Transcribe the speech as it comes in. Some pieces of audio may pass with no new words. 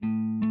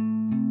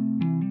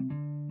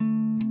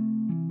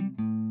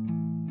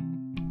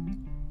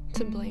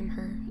To blame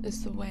her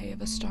is the way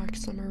of a stark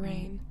summer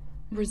rain.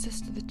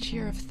 Resist the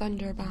cheer of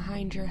thunder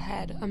behind your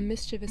head, a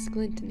mischievous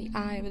glint in the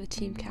eye of the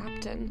team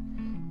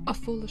captain. A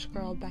foolish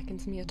girl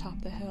beckons me atop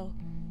the hill.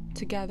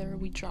 Together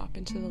we drop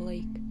into the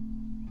lake.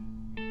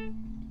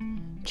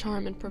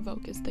 Charm and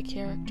Provoke is the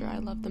character I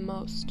love the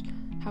most.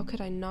 How could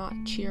I not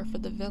cheer for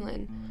the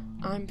villain?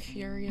 I'm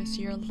furious,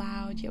 you're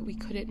loud, yet we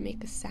couldn't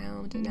make a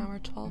sound in our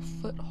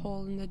 12-foot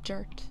hole in the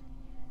dirt.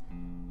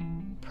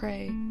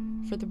 Pray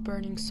for the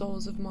burning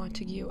souls of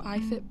Montague. I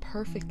fit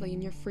perfectly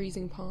in your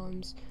freezing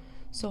palms,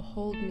 so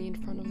hold me in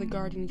front of the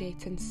garden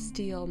gates and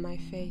steal my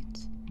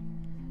fate.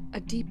 A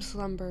deep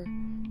slumber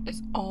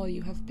is all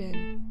you have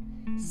been.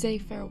 Say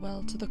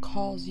farewell to the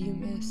calls you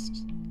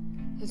missed,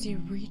 as you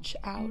reach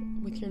out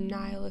with your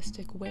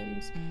nihilistic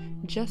whims,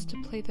 just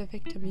to play the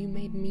victim you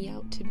made me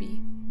out to be.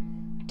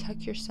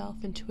 Tuck yourself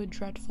into a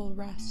dreadful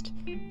rest,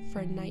 for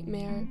a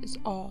nightmare is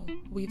all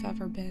we've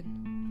ever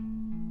been.